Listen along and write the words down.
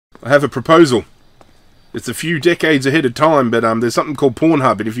I have a proposal. It's a few decades ahead of time, but there's something called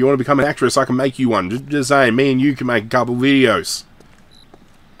Pornhub, and if you want to become an actress, I can make you one. Just saying, me and you can make a couple videos.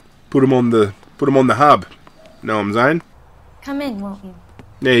 Put them on the hub. Know what I'm saying? Come in, won't you?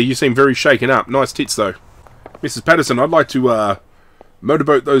 Yeah, you seem very shaken up. Nice tits, though. Mrs. Patterson, I'd like to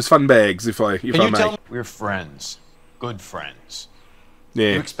motorboat those fun bags, if I may. Tell me we're friends, good friends?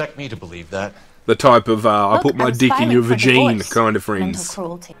 Yeah. You expect me to believe that? The type of I put my dick in your vagina kind of friends. Mental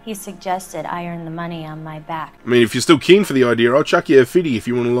cruelty. He suggested I earn the money on my back. I mean, if you're still keen for the idea, I'll chuck you a fitty if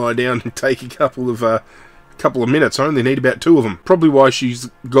you want to lie down and take a couple of minutes. I only need about 2 of them. Probably why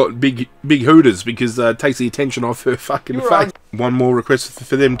she's got big hooters, because it takes the attention off her fucking face. One more request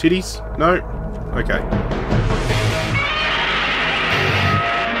for them titties? No? Okay.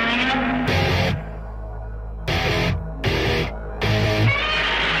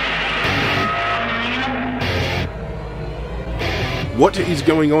 What is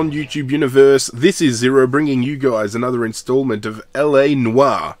going on, YouTube universe? This is Zirra bringing you guys another installment of LA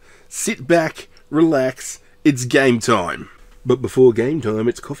Noire. Sit back, relax, it's game time. But before game time,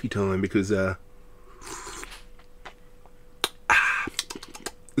 it's coffee time, because Zirra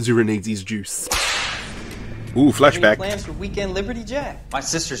needs his juice. Ooh, flashback. Any plans for Weekend Liberty, Jack? My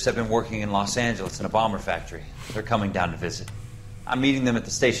sisters have been working in Los Angeles in a bomber factory. They're coming down to visit. I'm meeting them at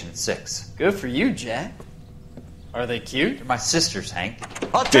the station at 6. Good for you, Jack. Are they cute? They're my sisters, Hank.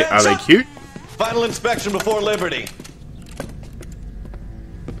 Yeah, are they cute? Final inspection before Liberty.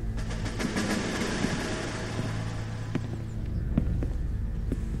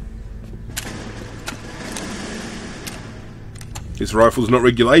 This rifle's not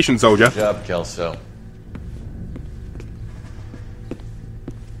regulation, soldier. Good job, Kelso.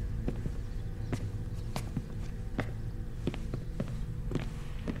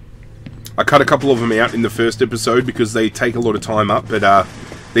 I cut a couple of them out in the first episode because they take a lot of time up, but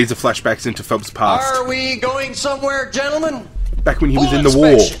these are flashbacks into Phelps' past. Are we going somewhere, gentlemen? Back when he was Full in the war.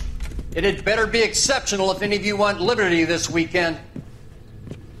 inspection. It had better be exceptional if any of you want liberty this weekend.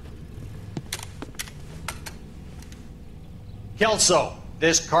 Kelso,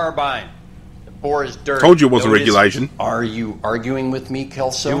 this carbine. The bore is dirty. Told you it wasn't No, regulation. Are you arguing with me,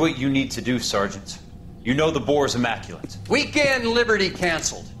 Kelso? Do what you need to do, Sergeant. You know the bore is immaculate. Weekend Liberty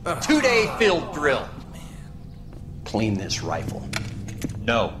canceled. 2-day field drill. Clean this rifle.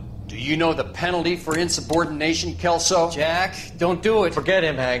 No. Do you know the penalty for insubordination, Kelso? Jack, don't do it. Forget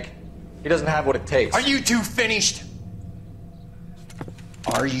him, Hank. He doesn't have what it takes. Are you two finished?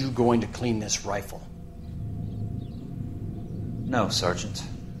 Are you going to clean this rifle? No, Sergeant.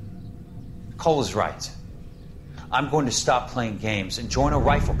 Cole is right. I'm going to stop playing games and join a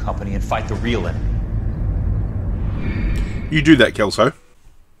rifle company and fight the real enemy. You do that, Kelso.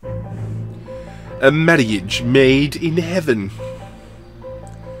 A marriage made in heaven.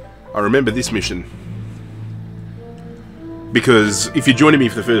 I remember this mission. Because if you're joining me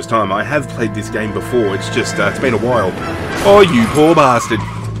for the first time, I have played this game before. It's just, it's been a while. Oh, you poor bastard.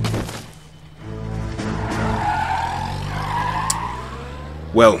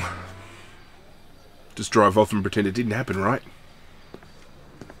 Well, just drive off and pretend it didn't happen, right?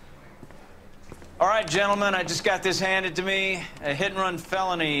 All right, gentlemen, I just got this handed to me. A hit-and-run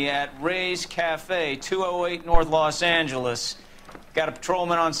felony at Ray's Cafe, 208 North Los Angeles. Got a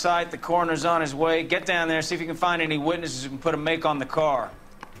patrolman on site. The coroner's on his way. Get down there, see if you can find any witnesses who can put a make on the car.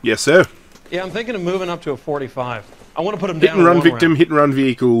 Yes, sir. Yeah, I'm thinking of moving up to a 45. I want to put him down. Hit-and-run victim, hit-and-run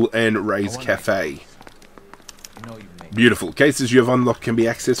vehicle, and Ray's Cafe. Beautiful. Cases you have unlocked can be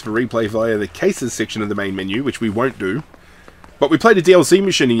accessed for replay via the cases section of the main menu, which we won't do. But we played a DLC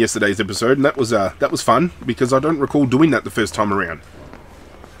mission in yesterday's episode, and that was fun, because I don't recall doing that the first time around.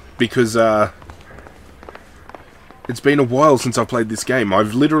 Because, it's been a while since I played this game.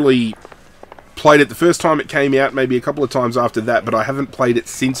 I've literally played it the first time it came out, maybe a couple of times after that, but I haven't played it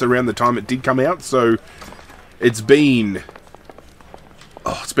since around the time it did come out, so it's been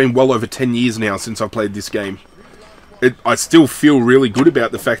well over 10 years now since I played this game. I still feel really good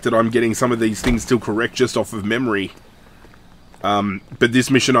about the fact that I'm getting some of these things still correct just off of memory. But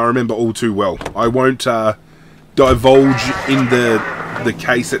this mission I remember all too well. I won't divulge in the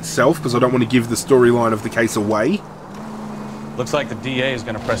case itself, because I don't want to give the storyline of the case away. Looks like the DA is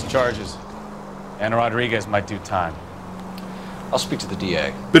going to press charges. And Rodriguez might do time. I'll speak to the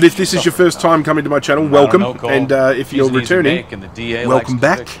DA. But if this is your first time coming to my channel, welcome. And if you're returning, welcome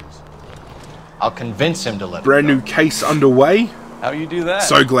back. I'll convince him to let Brand him new case underway. How you do that?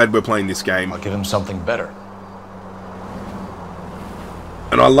 So glad we're playing this game. I'll give him something better.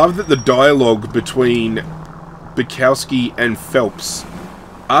 And I love that the dialogue between Bukowski and Phelps,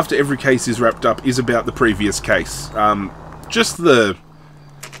 after every case is wrapped up, is about the previous case. Just the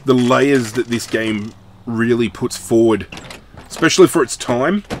the layers that this game really puts forward, especially for its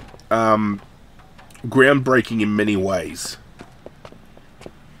time, groundbreaking in many ways.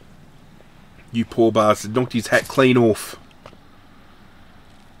 You poor bastard, knocked his hat clean off.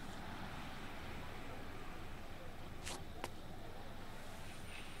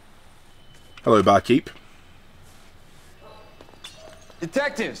 Hello, barkeep.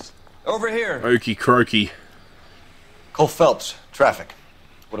 Detectives, over here. Okie croaky. Cole Phelps, traffic.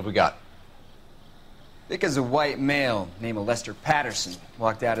 What have we got? Thick as a white male named Lester Patterson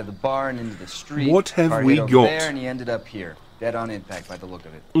walked out of the bar and into the street. What have Car we hit over got? there and he ended up here, dead on impact by the look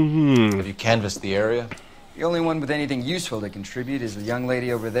of it. Have you canvassed the area? The only one with anything useful to contribute is the young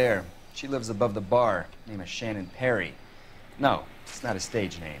lady over there. She lives above the bar. Name is Shannon Perry. No, it's not a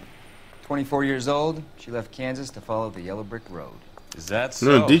stage name. 24 years old. She left Kansas to follow the yellow brick road. Is that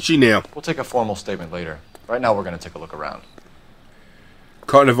so? No, did she now? We'll take a formal statement later. Right now, we're going to take a look around.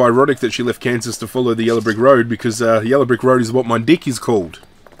 Kind of ironic that she left Kansas to follow the yellow brick road, because yellow brick road is what my dick is called.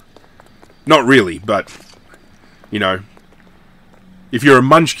 Not really, but you know, if you're a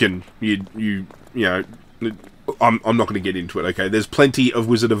munchkin, you know, I'm not going to get into it. Okay, there's plenty of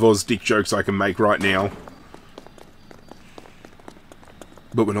Wizard of Oz dick jokes I can make right now,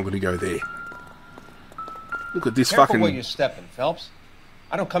 but we're not going to go there. Look at this Careful fucking... where you're stepping, Phelps.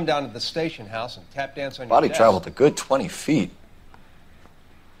 I don't come down to the station house and tap dance on your Body desk. traveled a good 20 feet.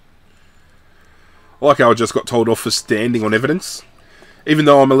 I like how I just got told off for standing on evidence, even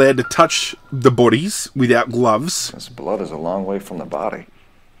though I'm allowed to touch the bodies without gloves. This blood is a long way from the body.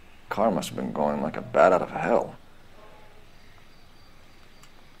 Car must have been going like a bat out of hell.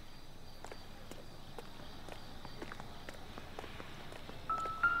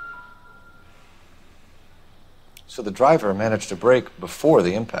 So the driver managed to brake before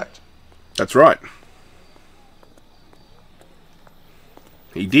the impact. That's right.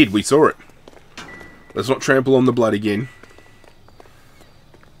 He did, we saw it. Let's not trample on the blood again.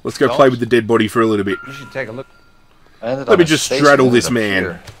 Let's go play with the dead body for a little bit. You should take a look. Let me just straddle this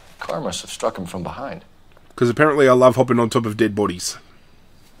man. Car must have struck him from behind. Because apparently I love hopping on top of dead bodies.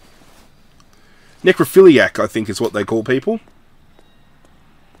 Necrophiliac, I think, is what they call people.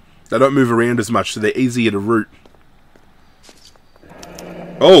 They don't move around as much, so they're easier to root.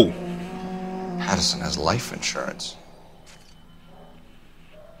 Oh! Patterson has life insurance.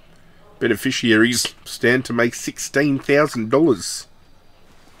 Beneficiaries stand to make $16,000.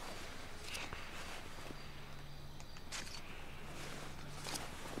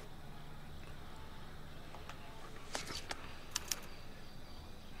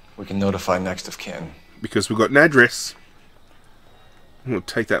 We can notify next of kin. Because we've got an address. We'll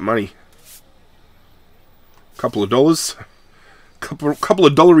take that money. Couple of dollars. Couple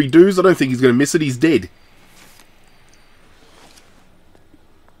of dollary dues. I don't think he's going to miss it. He's dead.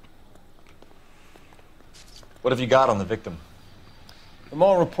 What have you got on the victim? From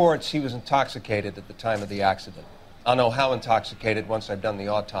all reports, he was intoxicated at the time of the accident. I'll know how intoxicated once I've done the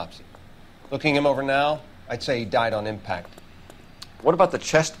autopsy. Looking him over now, I'd say he died on impact. What about the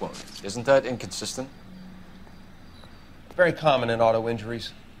chest wound? Isn't that inconsistent? Very common in auto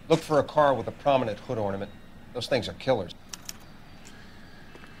injuries. Look for a car with a prominent hood ornament. Those things are killers.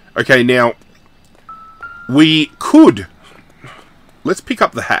 Okay, now, we could... Let's pick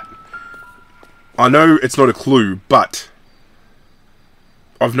up the hat. I know it's not a clue, but...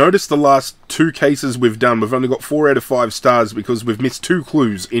 I've noticed the last 2 cases we've done, we've only got 4 out of 5 stars because we've missed 2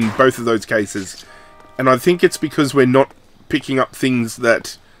 clues in both of those cases. And I think it's because we're not picking up things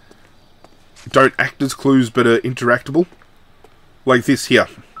that don't act as clues but are interactable. Like this here.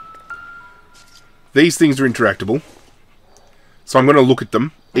 These things are interactable. So I'm going to look at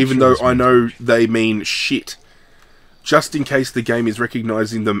them, even though I know they mean shit. Just in case the game is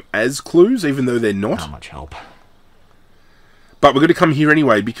recognizing them as clues, even though they're not. Not much help. But we're going to come here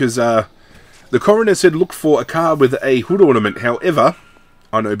anyway, because the coroner said look for a car with a hood ornament. However,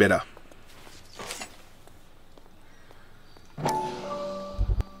 I know better.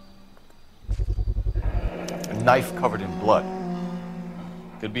 A knife covered in blood.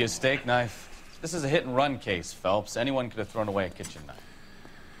 Could be a steak knife. This is a hit-and-run case, Phelps. Anyone could have thrown away a kitchen knife.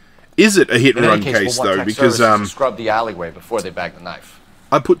 Is it a hit-and-run In any case, we'll want though? tech Because services to scrub the alleyway before they bag the knife.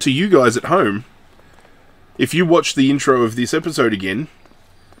 I put to you guys at home, if you watch the intro of this episode again,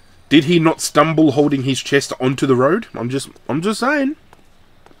 did he not stumble holding his chest onto the road? I'm just saying.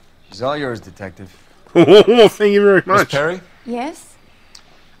 She's all yours, Detective. Oh, thank you very much. Miss Perry? Yes?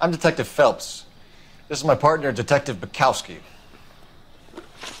 I'm Detective Phelps. This is my partner, Detective Bukowski.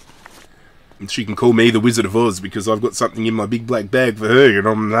 And she can call me the Wizard of Oz because I've got something in my big black bag for her, you know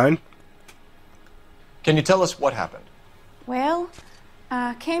what I'm saying? Can you tell us what happened? Well,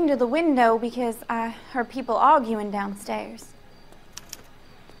 I came to the window because I heard people arguing downstairs.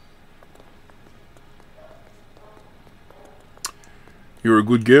 You're a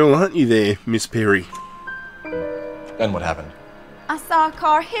good girl, aren't you there, Miss Perry? Then what happened? I saw a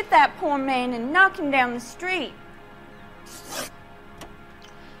car hit that poor man and knock him down the street.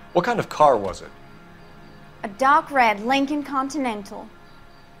 What kind of car was it? A dark red Lincoln Continental.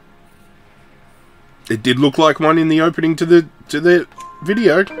 It did look like one in the opening to the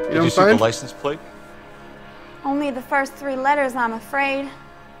video. You know what I'm Did you see saying? the license plate? Only the first 3 letters, I'm afraid.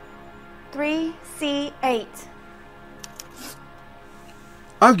 3C8.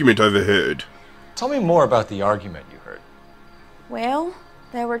 Argument overheard. Tell me more about the argument you heard. Well,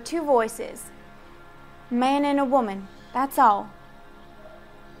 there were 2 voices. A man and a woman, that's all.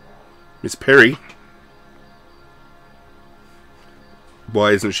 Miss Perry.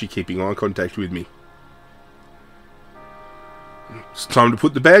 Why isn't she keeping eye contact with me? It's time to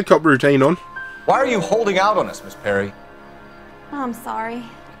put the bad cop routine on. Why are you holding out on us, Miss Perry? I'm sorry.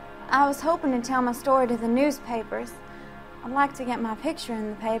 I was hoping to tell my story to the newspapers. I'd like to get my picture in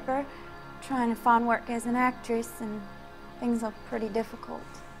the paper. Trying to find work as an actress, and things are pretty difficult.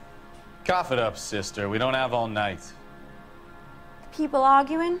 Cough it up, sister. We don't have all night. People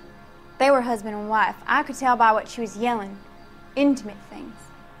arguing? They were husband and wife. I could tell by what she was yelling. Intimate things.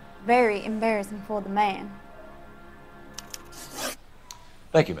 Very embarrassing for the man.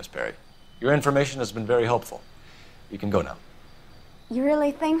 Thank you, Miss Perry. Your information has been very helpful. You can go now. You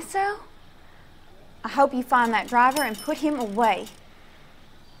really think so? I hope you find that driver and put him away.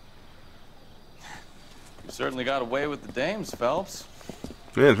 You certainly got away with the dames, Phelps.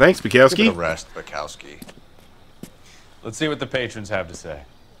 Yeah, thanks, Bukowski. Give it a rest, Bukowski. Let's see what the patrons have to say.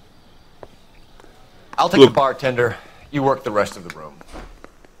 I'll take the bartender. You work the rest of the room.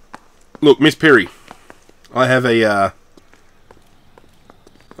 Look, Miss Perry, I have a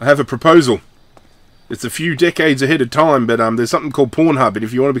proposal. It's a few decades ahead of time, but there's something called Pornhub, and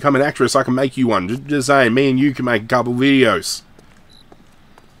if you want to become an actress, I can make you one. Just saying, me and you can make a couple videos.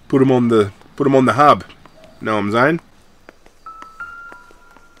 Put them on the hub. Know what I'm saying?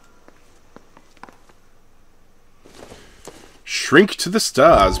 Shrink to the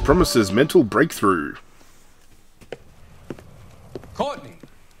stars promises mental breakthrough. Courtney,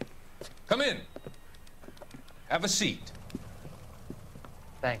 come in. Have a seat.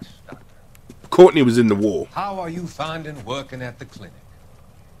 Thanks, Doctor. Courtney was in the war. How are you finding working at the clinic?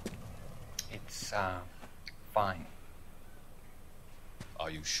 It's, fine.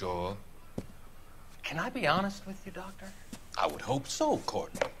 Are you sure? Can I be honest with you, Doctor? I would hope so,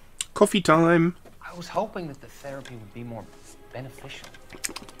 Courtney. Coffee time. I was hoping that the therapy would be more beneficial.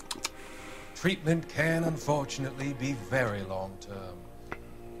 Treatment can, unfortunately, be very long-term.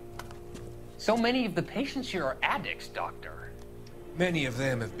 So many of the patients here are addicts, Doctor. Many of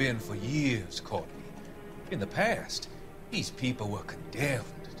them have been for years, Courtney. In the past, these people were condemned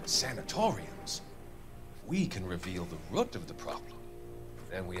to sanatoriums. If we can reveal the root of the problem,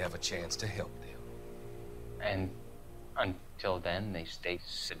 then we have a chance to help them. And until then, they stay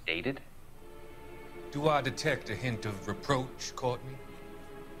sedated? Do I detect a hint of reproach, Courtney?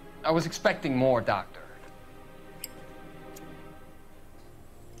 I was expecting more, Doctor.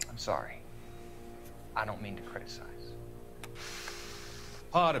 I'm sorry. I don't mean to criticize.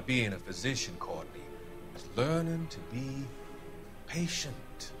 Part of being a physician, Courtney, is learning to be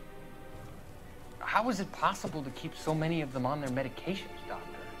patient. How is it possible to keep so many of them on their medications, Doctor?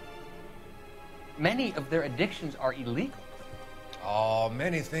 Many of their addictions are illegal. Oh,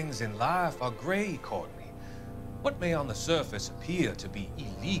 many things in life are gray, Courtney. What may on the surface appear to be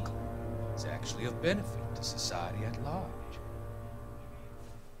illegal is actually of benefit to society at large.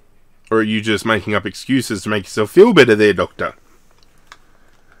 Or are you just making up excuses to make yourself feel better there, Doctor?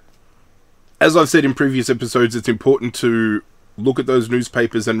 As I've said in previous episodes, it's important to look at those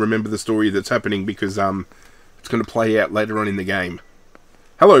newspapers and remember the story that's happening because it's going to play out later on in the game.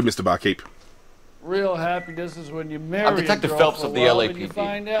 Hello, Mr. Barkeep. Real happiness is when you marry I'm Detective a girl Phelps for of a the while LAPD. and you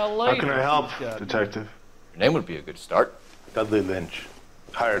find out later. How can I help, she's got- Detective? Your name would be a good start. Dudley Lynch.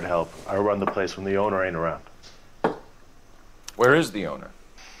 Hired help. I run the place when the owner ain't around. Where is the owner?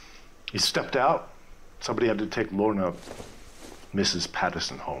 He stepped out. Somebody had to take Lorna, Mrs.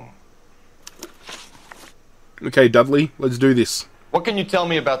 Patterson, home. Okay, Dudley, let's do this. What can you tell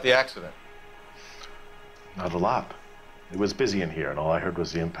me about the accident? Not a lot. It was busy in here, and all I heard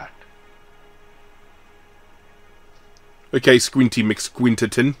was the impact. Okay, Squinty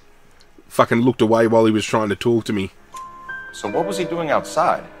McSquinterton. Fucking looked away while he was trying to talk to me. So what was he doing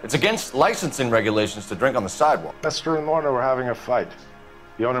outside? It's against licensing regulations to drink on the sidewalk. Lester and Lorna were having a fight.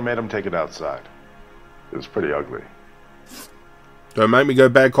 The owner made him take it outside. It was pretty ugly. Don't make me go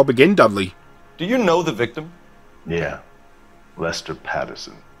bad cop again, Dudley. Do you know the victim? Yeah. Lester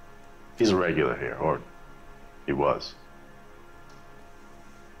Patterson. He's a regular here, or he was.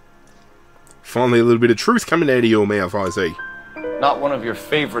 Finally a little bit of truth coming out of your mouth, I see. Not one of your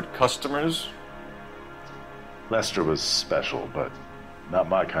favorite customers? Lester was special, but not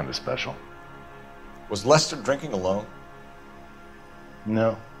my kind of special. Was Lester drinking alone?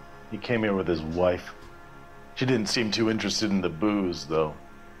 No. He came here with his wife. She didn't seem too interested in the booze, though.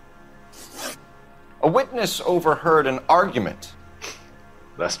 A witness overheard an argument.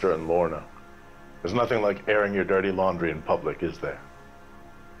 Lester and Lorna. There's nothing like airing your dirty laundry in public, is there?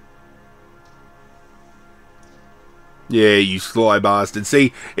 Yeah, you sly bastard.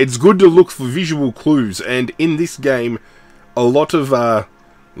 See, it's good to look for visual clues, and in this game, a lot of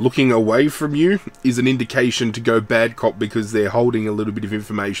looking away from you is an indication to go bad cop because they're holding a little bit of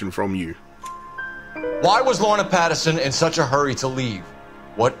information from you. Why was Lorna Patterson in such a hurry to leave?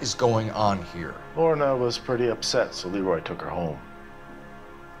 What is going on here? Lorna was pretty upset, so Leroy took her home.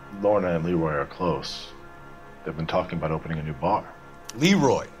 Lorna and Leroy are close. They've been talking about opening a new bar.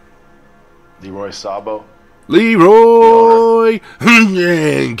 Leroy? Leroy Sabo? Leroy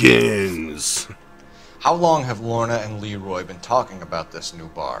Jenkins. How long have Lorna and Leroy been talking about this new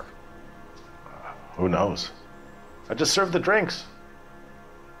bar? Who knows? I just served the drinks.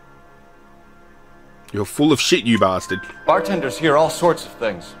 You're full of shit, you bastard. Bartenders hear all sorts of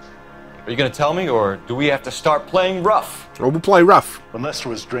things. Are you going to tell me, or do we have to start playing rough? Or we'll play rough. When Lester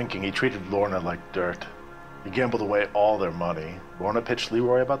was drinking, he treated Lorna like dirt. He gambled away all their money. Lorna pitched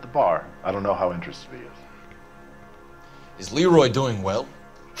Leroy about the bar. I don't know how interested he is. Is Leroy doing well?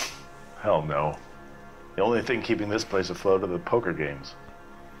 Hell no. The only thing keeping this place afloat are the poker games.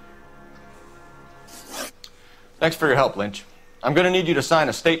 Thanks for your help, Lynch. I'm going to need you to sign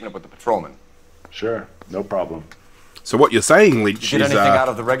a statement with the patrolman. Sure, no problem. So what you're saying, Lynch, Did you get anything out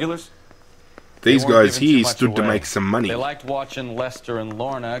of the regulars? These guys here stood to make some money. They liked watching Lester and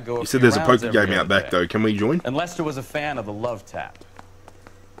Lorna go. You said there's a poker game out back, though. Can we join? And Lester was a fan of the Love Tap.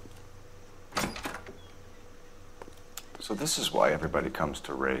 So this is why everybody comes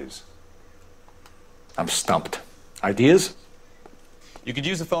to Ray's. I'm stumped. Ideas? You could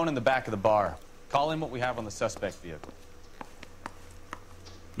use the phone in the back of the bar. Call in what we have on the suspect vehicle.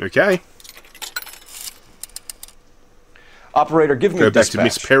 Okay. Operator, give me a Go back dispatch. to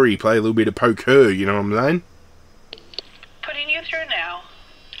Miss Perry, play a little bit of poker, you know what I'm saying? Putting you through now.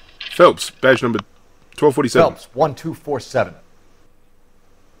 Phelps, badge number 1247. Phelps, 1247.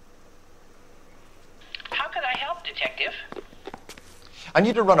 How can I help, Detective? I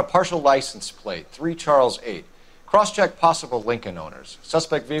need to run a partial license plate, 3 Charles 8. Cross-check possible Lincoln owners.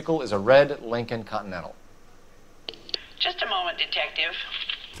 Suspect vehicle is a red Lincoln Continental. Just a moment, Detective.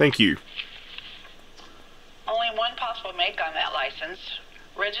 Thank you. Only one possible make on that license.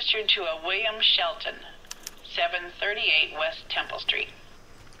 Registered to a William Shelton, 738 West Temple Street.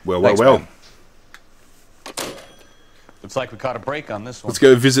 Well, Thanks, well. man. Looks like we caught a break on this one. Let's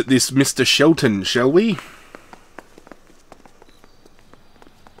go visit this Mr. Shelton, shall we?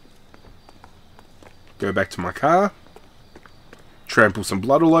 Go back to my car. Trample some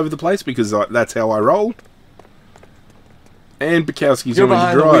blood all over the place because that's how I roll. And Bukowski's You're on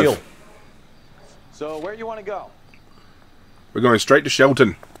behind the the drive. wheel. So where do you want to go? We're going straight to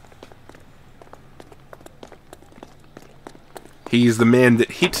Shelton. He is the man that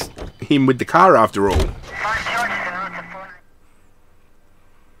hit him with the car after all.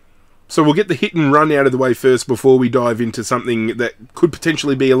 So we'll get the hit and run out of the way first before we dive into something that could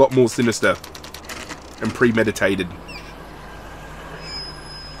potentially be a lot more sinister and premeditated.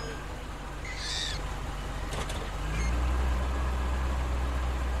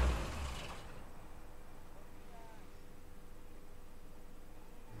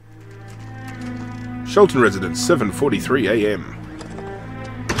 Shelton residence, 7:43 a.m.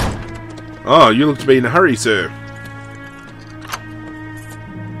 Oh, you look to be in a hurry, sir.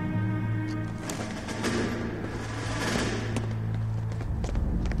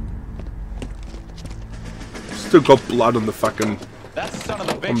 Still got blood on the fucking That's the son of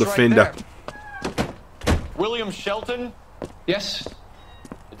a bitch on the right fender. there. William Shelton? Yes?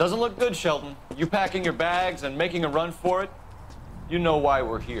 It doesn't look good, Shelton. You packing your bags and making a run for it? You know why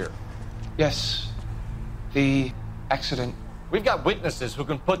we're here. Yes. The accident. We've got witnesses who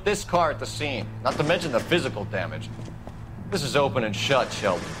can put this car at the scene, not to mention the physical damage. This is open and shut,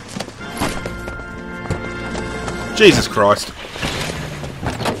 Shelton. Jesus Christ.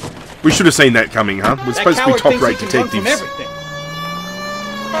 We should have seen that coming, huh? We're supposed to be top-rate detectives. And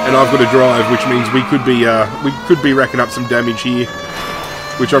I've got to drive, which means we could be racking up some damage here,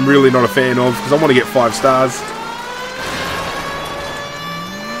 which I'm really not a fan of, because I want to get 5 stars.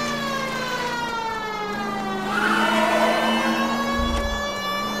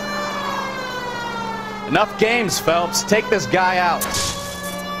 Enough games, Phelps. Take this guy out.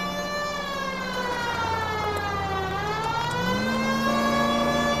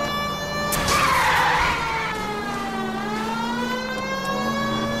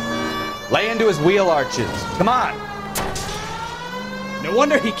 Lay into his wheel arches. Come on. No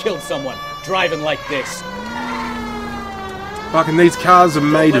wonder he killed someone, driving like this. Fucking these cars are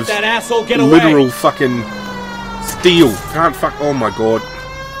made of that asshole get away. literal fucking steel. Can't fuck. Oh my god.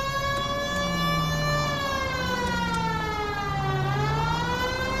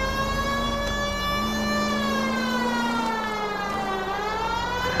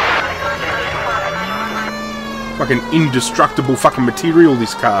 Fucking indestructible fucking material,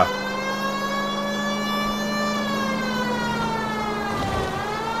 this car.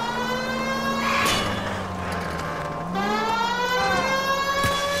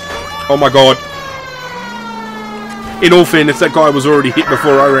 Oh my god. In all fairness, that guy was already hit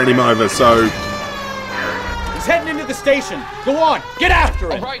before I ran him over, so... He's heading into the station. Go on, get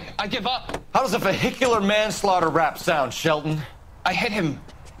after it. All right, I give up. How does a vehicular manslaughter rap sound, Shelton? I hit him.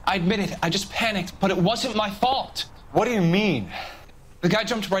 I admit it. I just panicked, but it wasn't my fault. What do you mean? The guy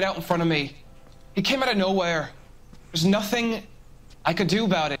jumped right out in front of me. He came out of nowhere. There's nothing I could do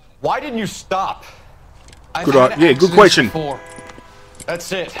about it. Why didn't you stop? Good question. Before.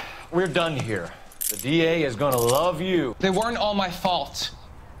 That's it. We're done here. The DA is gonna love you. They weren't all my fault.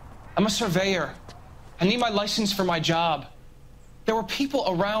 I'm a surveyor. I need my license for my job. There were people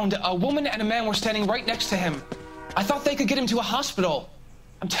around. A woman and a man were standing right next to him. I thought they could get him to a hospital.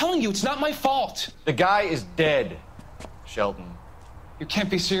 I'm telling you, it's not my fault. The guy is dead, Shelton. You can't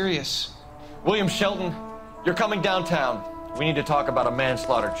be serious. William Shelton, you're coming downtown. We need to talk about a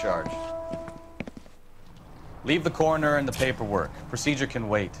manslaughter charge. Leave the coroner and the paperwork. Procedure can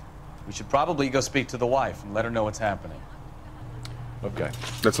wait. We should probably go speak to the wife and let her know what's happening. Okay.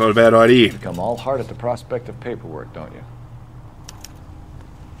 That's not a bad idea. You become all heart at the prospect of paperwork, don't you?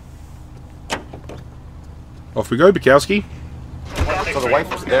 Off we go, Bukowski. So the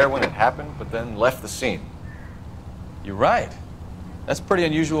wife was there when it happened, but then left the scene. You're right. That's pretty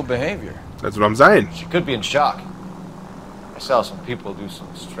unusual behavior. That's what I'm saying. She could be in shock. I saw some people do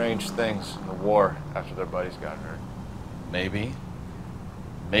some strange things in the war after their buddies got hurt. Maybe.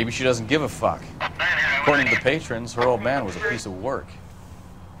 Maybe she doesn't give a fuck. According to the patrons, her old man was a piece of work.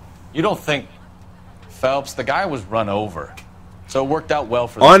 You don't think... Phelps, the guy was run over. So it worked out well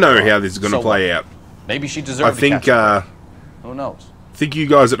for them. I know how this is going to play out. Maybe she deserved to catch her. Who knows? I think you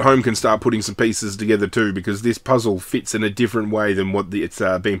guys at home can start putting some pieces together too, because this puzzle fits in a different way than what it's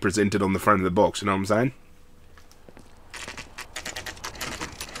being presented on the front of the box, you know what I'm saying?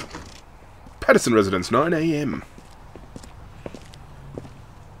 Patterson residence, 9 AM.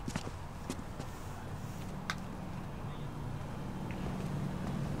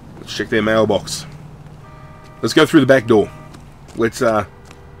 Let's check their mailbox. Let's go through the back door. Let's,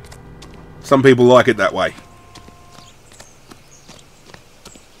 some people like it that way.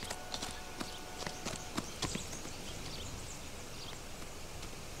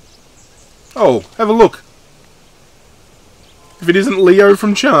 Oh, have a look. If it isn't Leo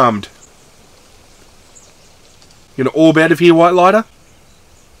from Charmed. You gonna orb out of here, White Lighter?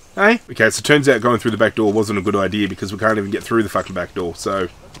 Hey? Okay, so it turns out going through the back door wasn't a good idea because we can't even get through the fucking back door, so...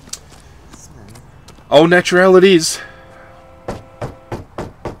 Oh, natural it is.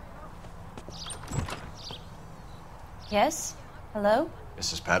 Yes? Hello?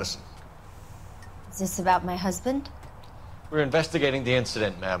 Mrs. Patterson. Is this about my husband? We're investigating the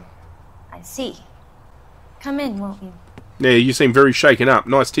incident, ma'am. I see. Come in, won't you? Yeah, you seem very shaken up.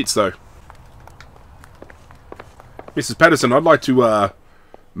 Nice tits, though. Mrs. Patterson, I'd like to,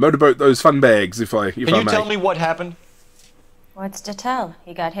 motorboat those fun bags, if I may. Can you tell me what happened? What's to tell?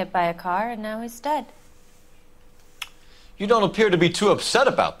 He got hit by a car and now he's dead. You don't appear to be too upset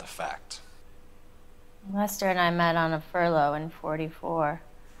about the fact. Lester and I met on a furlough in '44.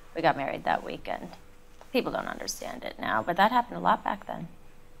 We got married that weekend. People don't understand it now, but that happened a lot back then.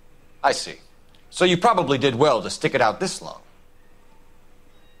 I see. So you probably did well to stick it out this long.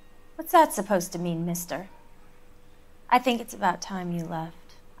 What's that supposed to mean, mister? I think it's about time you left.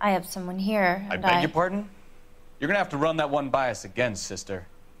 I have someone here, I and beg your pardon? You're gonna have to run that one by us again, sister.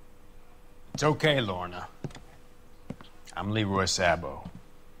 It's okay, Lorna. I'm Leroy Sabo.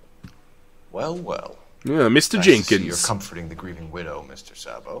 Well, well. Yeah, Mr. Nice Jenkins. To see you're comforting the grieving widow, Mr.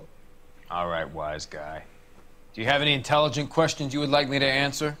 Sabo. All right, wise guy. Do you have any intelligent questions you would like me to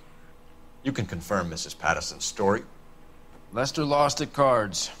answer? You can confirm Mrs. Patterson's story. Lester lost at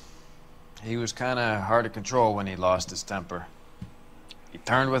cards. He was kind of hard to control when he lost his temper. He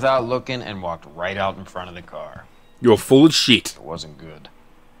turned without looking and walked right out in front of the car. You're full of shit. It wasn't good.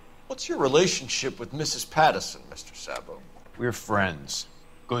 What's your relationship with Mrs. Patterson, Mr. Sabo? We're friends.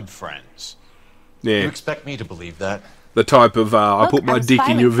 Good friends. Yeah. You expect me to believe that? The type of, I Look, put my I was dick in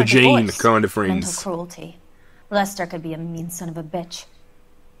filing your for vagina divorce. kind of Mental friends. cruelty. Lester could be a mean son of a bitch.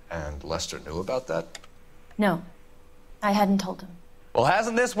 And Lester knew about that? No, I hadn't told him. Well,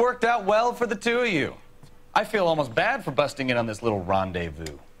 hasn't this worked out well for the two of you? I feel almost bad for busting in on this little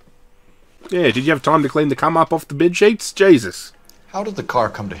rendezvous. Yeah, did you have time to clean the cum up off the bed sheets? Jesus. How did the car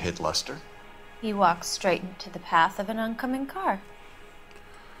come to hit Lester? He walked straight into the path of an oncoming car.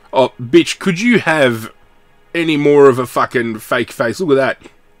 Oh, bitch, could you have any more of a fucking fake face? Look at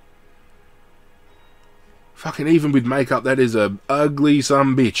that. Fucking even with makeup, that is a ugly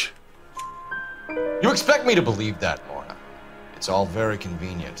some bitch. You expect me to believe that, Lorna? It's all very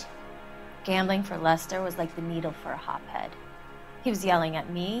convenient. Gambling for Lester was like the needle for a hophead. He was yelling at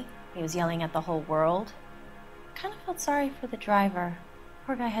me. He was yelling at the whole world. I kind of felt sorry for the driver.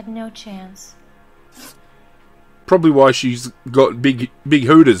 Poor guy had no chance. Probably why she's got big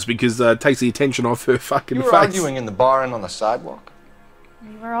hooters, because it takes the attention off her fucking You were face. arguing in the bar and on the sidewalk?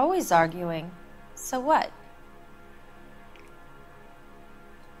 We were always arguing. So what?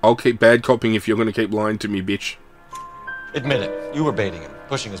 I'll keep bad copying if you're going to keep lying to me, bitch. Admit it. You were baiting him,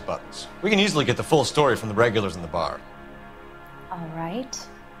 pushing his buttons. We can easily get the full story from the regulars in the bar. All right.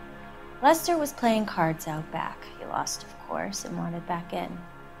 Lester was playing cards out back. He lost, of course, and wanted back in.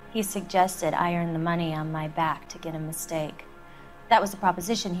 He suggested I earn the money on my back to get a mistake. That was the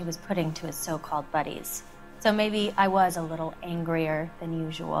proposition he was putting to his so-called buddies. So maybe I was a little angrier than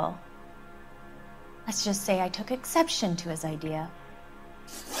usual. Let's just say I took exception to his idea.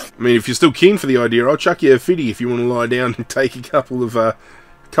 I mean, if you're still keen for the idea, I'll chuck you a fitty if you want to lie down and take a couple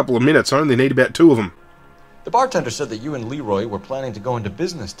of minutes. I only need about 2 of them. The bartender said that you and Leroy were planning to go into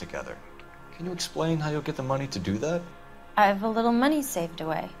business together. Can you explain how you'll get the money to do that? I have a little money saved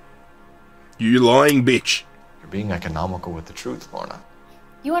away. You lying bitch. You're being economical with the truth, Lorna.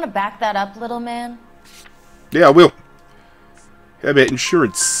 You want to back that up, little man? Yeah, I will. How about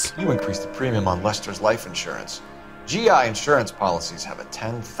insurance? You increased the premium on Lester's life insurance. GI insurance policies have a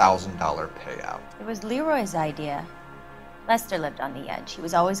 $10,000 payout. It was Leroy's idea. Lester lived on the edge. He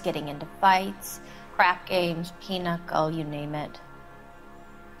was always getting into fights, crack games, pinochle, you name it.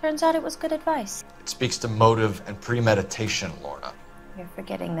 Turns out it was good advice. It speaks to motive and premeditation, Lorna. You're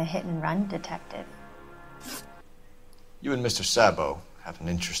forgetting the hit-and-run detective. You and Mr. Sabo have an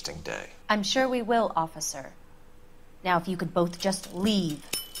interesting day. I'm sure we will, officer. Now, if you could both just leave.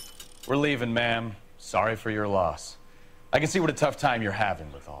 We're leaving, ma'am. Sorry for your loss. I can see what a tough time you're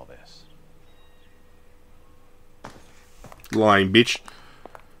having with all this. Lying bitch.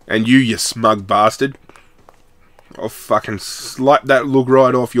 And you smug bastard. I'll fucking slap that look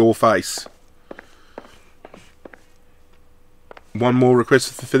right off your face. One more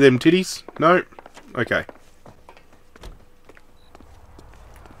request for them titties? No? Okay.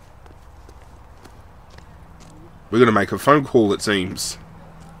 We're gonna make a phone call, it seems.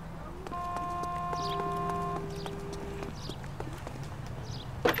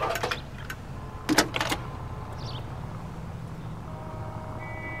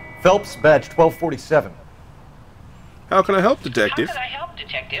 Phelps, badge 1247. How can I help, detective? How can I help,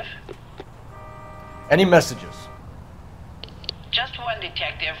 detective? Any messages? Just one,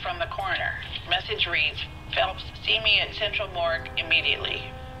 detective, from the coroner. Message reads, Phelps, see me at Central Morgue immediately.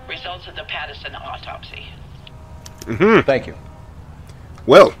 Results of the Patterson autopsy. Mm-hmm. Thank you.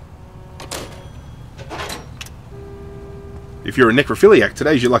 Well, if you're a necrophiliac,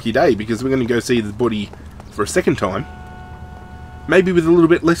 today's your lucky day, because we're going to go see the body for a second time. Maybe with a little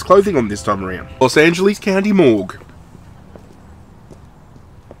bit less clothing on this time around. Los Angeles County Morgue.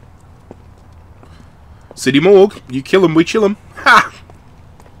 City Morgue. You kill 'em, we chill 'em. Ha!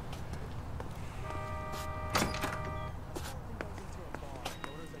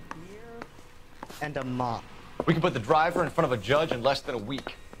 And a mop. We can put the driver in front of a judge in less than a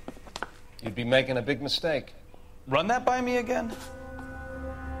week. You'd be making a big mistake. Run that by me again?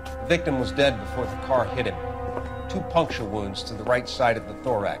 The victim was dead before the car hit him. 2 puncture wounds to the right side of the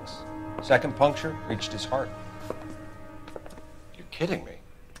thorax. Second puncture reached his heart. You're kidding me.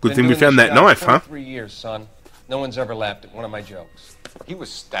 Good thing we found that knife, huh? 23 years, son. No one's ever laughed at one of my jokes. He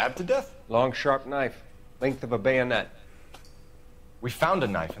was stabbed to death? Long, sharp knife. Length of a bayonet. We found a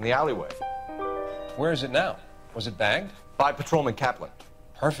knife in the alleyway. Where is it now? Was it bagged? By Patrolman Kaplan.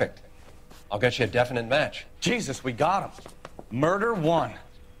 Perfect. I'll get you a definite match. Jesus, we got him. Murder 1.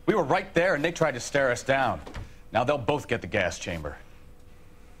 We were right there and they tried to stare us down. Now they'll both get the gas chamber.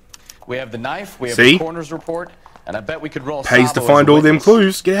 We have the knife, we have the coroner's report, and I bet we could roll Pays to Sabo find as a all them witness.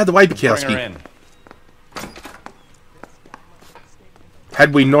 clues. Get out of the way, Bring her Bukowski. in.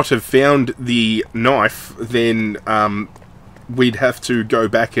 Had we not have found the knife, then we'd have to go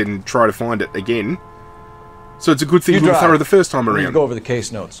back and try to find it again. So it's a good thing we were thorough the first time We around. need to go over the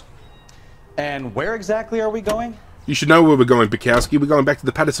case notes. And where exactly are we going? You should know where we're going, Bukowski. We're going back to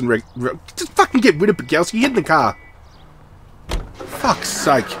the Patterson Just fucking get rid of Bukowski. Get in the car. Fuck's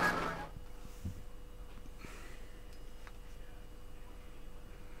sake.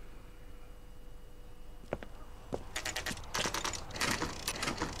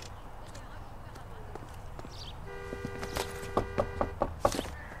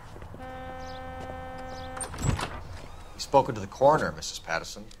 Spoken to the coroner, Mrs.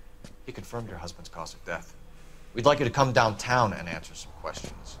 Patterson. He confirmed your husband's cause of death. We'd like you to come downtown and answer some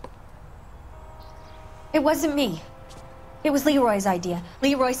questions. It wasn't me. It was Leroy's idea.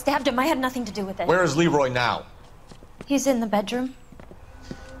 Leroy stabbed him. I had nothing to do with it. Where is Leroy now? He's in the bedroom.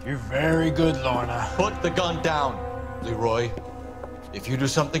 You're very good, Lorna. Put the gun down, Leroy. If you do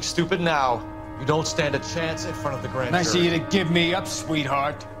something stupid now, you don't stand a chance in front of the grand Nice of jury. you to give me up,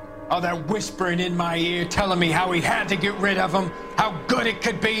 sweetheart. All that whispering in my ear telling me how we had to get rid of him, how good it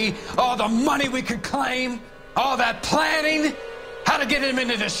could be, all the money we could claim, all that planning, how to get him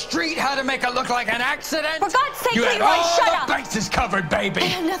into the street, how to make it look like an accident. For God's sake, you had Leroy, all shut the up! bases covered, baby. I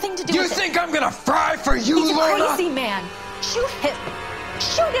had nothing to do You with it. think I'm gonna fry for you, He's Lorna? a crazy man. Shoot him.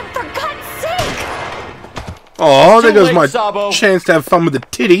 Shoot him, for God's sake! Oh, there Too goes late, my Sabo. chance to have fun with the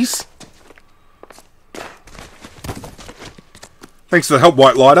titties. Thanks for the help,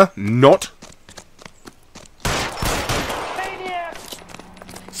 White Lighter. Not.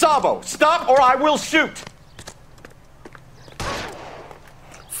 Sabo, stop or I will shoot!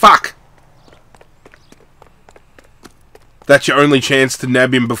 Fuck! That's your only chance to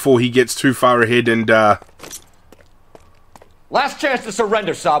nab him before he gets too far ahead and, Last chance to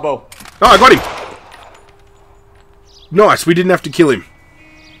surrender, Sabo. Oh, I got him! Nice, we didn't have to kill him.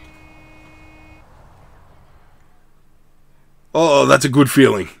 Oh, that's a good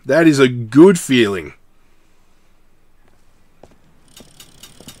feeling. That is a good feeling.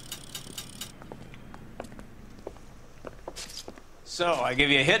 So, I give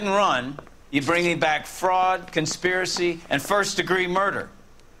you a hit and run. You bring me back fraud, conspiracy, and first-degree murder.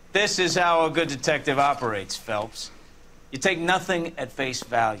 This is how a good detective operates, Phelps. You take nothing at face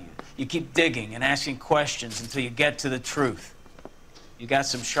value. You keep digging and asking questions until you get to the truth. You got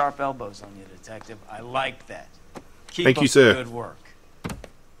some sharp elbows on you, detective. I like that. Keep Thank you, up sir. the good work.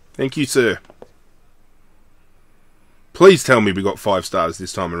 Thank you, sir. Please tell me we got 5 stars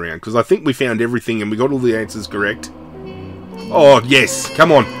this time around, because I think we found everything and we got all the answers correct. Oh, yes.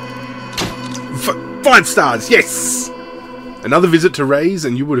 Come on. 5 stars. Yes. Another visit to Ray's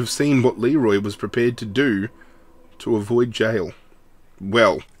and you would have seen what Leroy was prepared to do to avoid jail.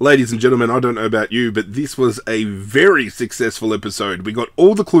 Well, ladies and gentlemen, I don't know about you, but this was a very successful episode. We got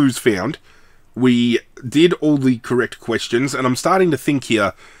all the clues found. We did all the correct questions, and I'm starting to think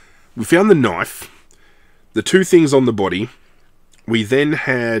here. We found the knife, the 2 things on the body. We then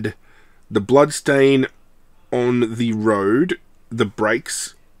had the bloodstain on the road, the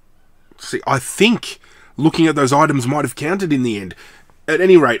brakes. See, I think looking at those items might have counted in the end. At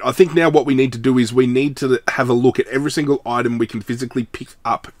any rate, I think now what we need to do is we need to have a look at every single item we can physically pick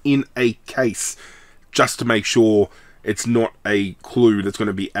up in a case, just to make sure it's not a clue that's going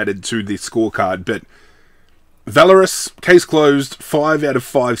to be added to the scorecard. But Valorous, case closed, 5 out of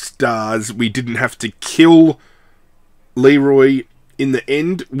 5 stars. We didn't have to kill Leroy in the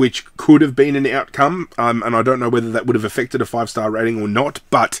end, which could have been an outcome, and I don't know whether that would have affected a 5-star rating or not,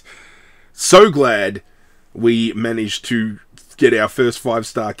 but so glad we managed to get our first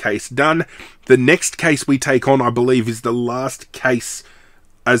 5-star case done. The next case we take on, I believe, is the last case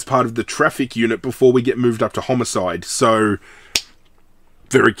as part of the traffic unit before we get moved up to homicide, so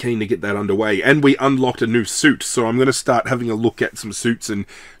very keen to get that underway. And we unlocked a new suit, so I'm going to start having a look at some suits and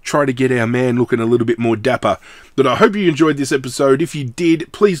try to get our man looking a little bit more dapper. But I hope you enjoyed this episode. If you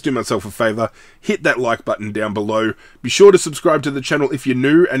did, please do myself a favour, hit that like button down below. Be sure to subscribe to the channel if you're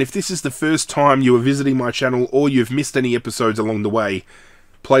new, and if this is the first time you are visiting my channel or you've missed any episodes along the way,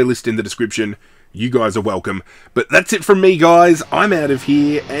 playlist in the description. You guys are welcome. But that's it from me, guys. I'm out of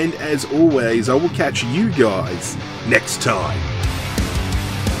here, and as always, I will catch you guys next time.